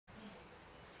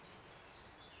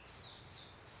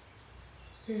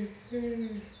Hello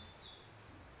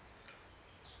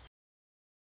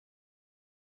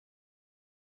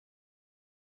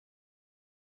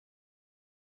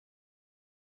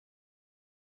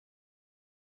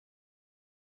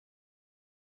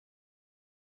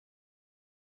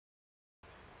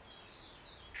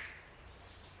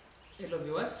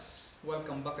viewers,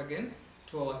 welcome back again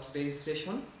to our today's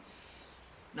session.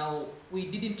 Now we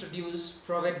did introduce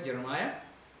Prophet Jeremiah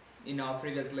in our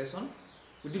previous lesson.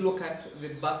 We did look at the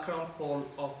background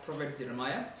of Prophet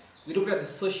Jeremiah. We looked at the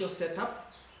social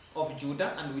setup of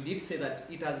Judah, and we did say that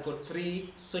it has got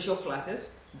three social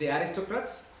classes: the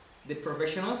aristocrats, the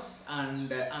professionals, and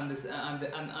the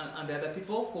other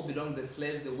people who belong, the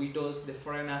slaves, the widows, the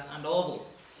foreigners, and all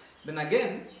those. Then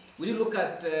again, we did look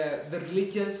at the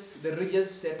religious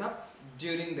setup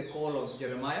during the call of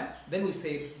Jeremiah. Then we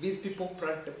said these people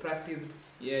practiced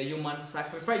human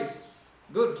sacrifice.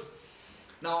 Good.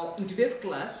 Now in today's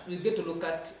class, we get to look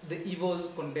at the evils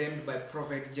condemned by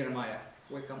Prophet Jeremiah.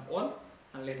 Welcome all,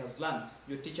 and let us learn.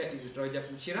 Your teacher is Roger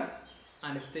Puchira,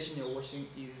 and the station you're watching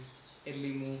is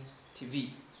Elimu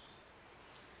TV.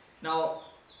 Now,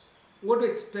 what do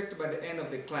you expect by the end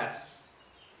of the class?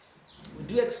 We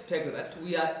do expect that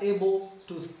we are able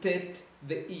to state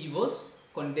the evils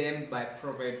condemned by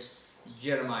Prophet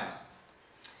Jeremiah.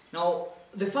 Now,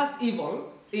 the first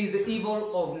evil is the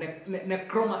evil of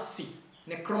necromancy.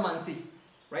 Necromancy,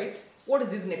 right? What is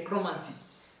this necromancy?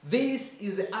 This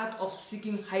is the art of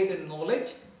seeking hidden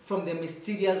knowledge from the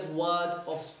mysterious world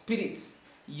of spirits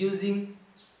using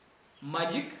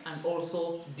magic and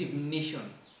also divination,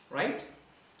 right?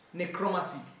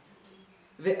 Necromancy.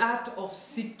 The art of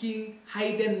seeking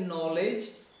hidden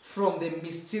knowledge from the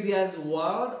mysterious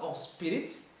world of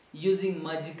spirits using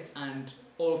magic and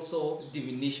also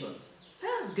divination.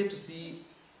 Let us get to see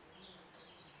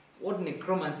what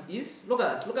necromancy is. Look at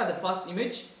that. Look at the first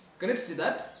image. Can you see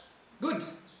that? Good.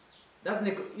 That's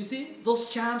you see those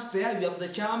charms there. You have the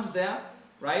charms there,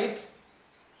 right?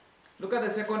 Look at the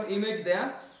second image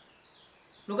there.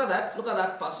 Look at that. Look at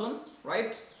that person,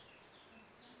 right?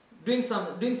 Doing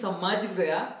some magic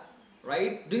there,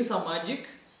 right? Doing some magic.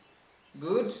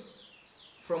 Good.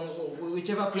 From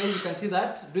whichever place you can see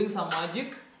that, doing some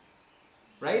magic,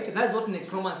 right? That's what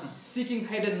necromancy, seeking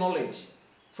hidden knowledge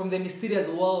from the mysterious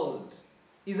world,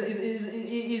 is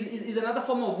another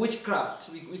form of witchcraft.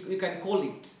 We can call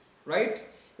it, right?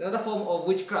 Another form of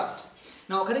witchcraft.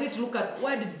 Now, can I get to look at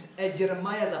why did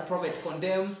Jeremiah as a prophet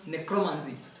condemn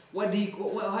necromancy? Why did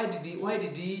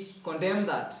he condemn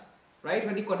that? Right?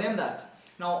 When he condemned that.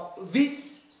 Now,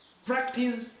 this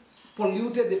practice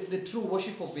polluted the true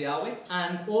worship of Yahweh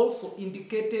and also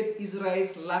indicated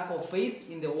Israel's lack of faith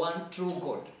in the one true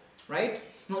God. Right?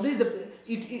 Now, this is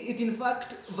it in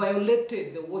fact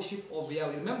violated the worship of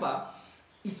Yahweh. Remember,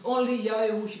 it's only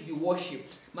Yahweh who should be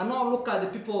worshipped. But now look at the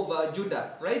people of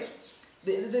Judah, right?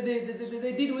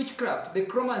 They did witchcraft,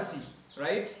 necromancy,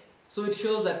 right? So it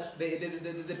shows that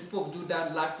the people of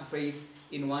Judah lacked faith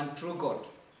in one true God.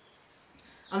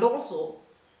 And also,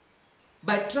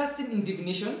 by trusting in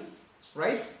divination,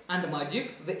 right, and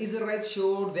magic, the Israelites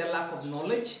showed their lack of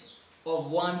knowledge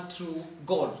of one true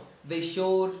God. They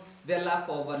showed their lack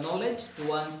of knowledge to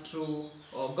one true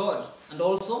God. And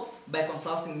also, by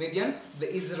consulting mediums,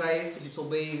 the Israelites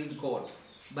disobeyed God.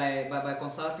 By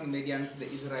consulting mediums, the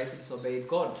Israelites disobeyed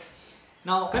God.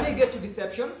 Now, can I get to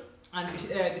deception and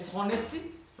dishonesty,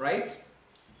 right?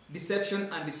 Deception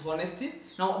and dishonesty.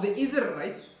 Now, the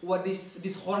Israelites were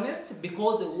dishonest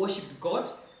because they worshipped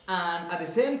God, and at the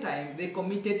same time, they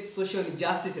committed social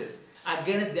injustices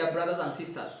against their brothers and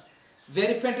sisters. Their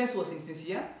repentance was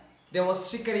insincere. There was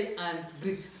trickery and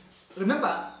greed.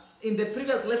 Remember, in the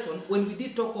previous lesson, when we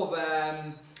did talk of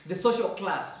the social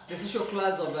class of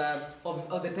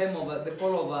the time of the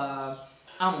call of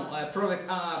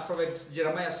Prophet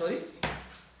Jeremiah, sorry,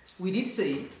 we did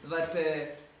say that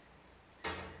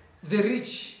the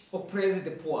rich oppressed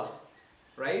the poor,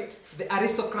 right? The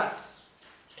aristocrats,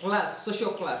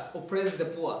 social class, oppressed the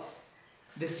poor.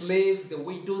 The slaves, the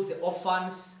widows, the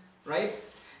orphans, right?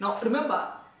 Now,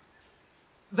 remember,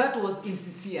 that was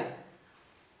insincere.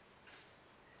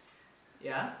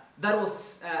 Yeah? That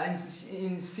was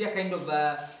insincere kind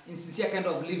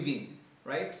of living,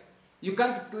 right? You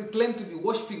can't claim to be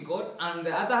worshipping God, and on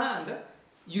the other hand,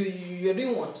 you're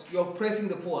doing what? You're oppressing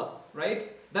the poor, right?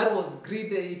 That was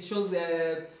greed. It shows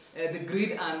the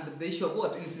greed and the issue of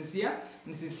what? Insincere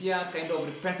kind of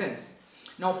repentance.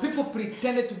 Now, people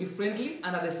pretended to be friendly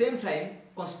and at the same time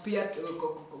conspired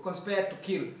to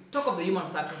kill. Talk of the human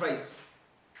sacrifice,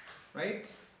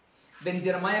 right? Then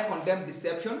Jeremiah condemned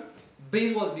deception.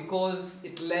 This was because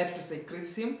it led to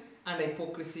syncretism and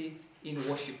hypocrisy in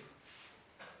worship.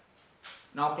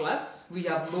 Now class, we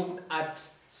have looked at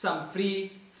some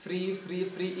free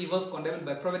evils condemned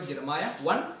by Prophet Jeremiah.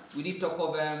 One, we did talk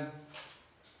of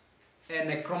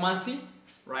necromancy,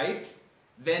 right?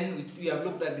 Then we have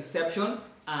looked at deception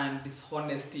and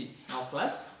dishonesty. Now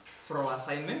class, for our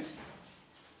assignment,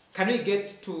 can we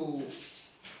get to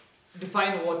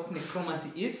define what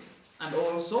necromancy is and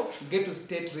also get to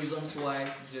state reasons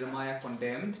why Jeremiah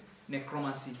condemned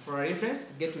necromancy. For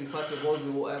reference, get to refer to both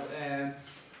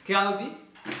KLB,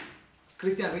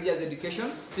 Christian Religious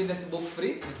Education, Student Book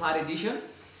Free, the third edition,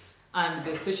 and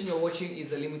the station you're watching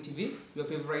is Elimu TV, your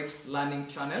favorite learning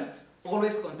channel.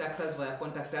 Always contact us via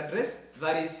contact address,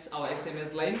 that is our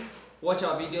SMS line. Watch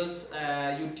our videos,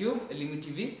 YouTube, Elimu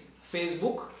TV,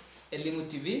 Facebook, Elimu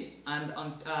TV, and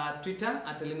on Twitter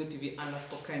at Elimu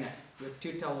TV_Kenya. Your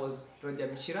Twitter was Roger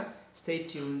Michira. Stay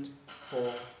tuned for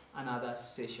another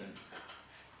session.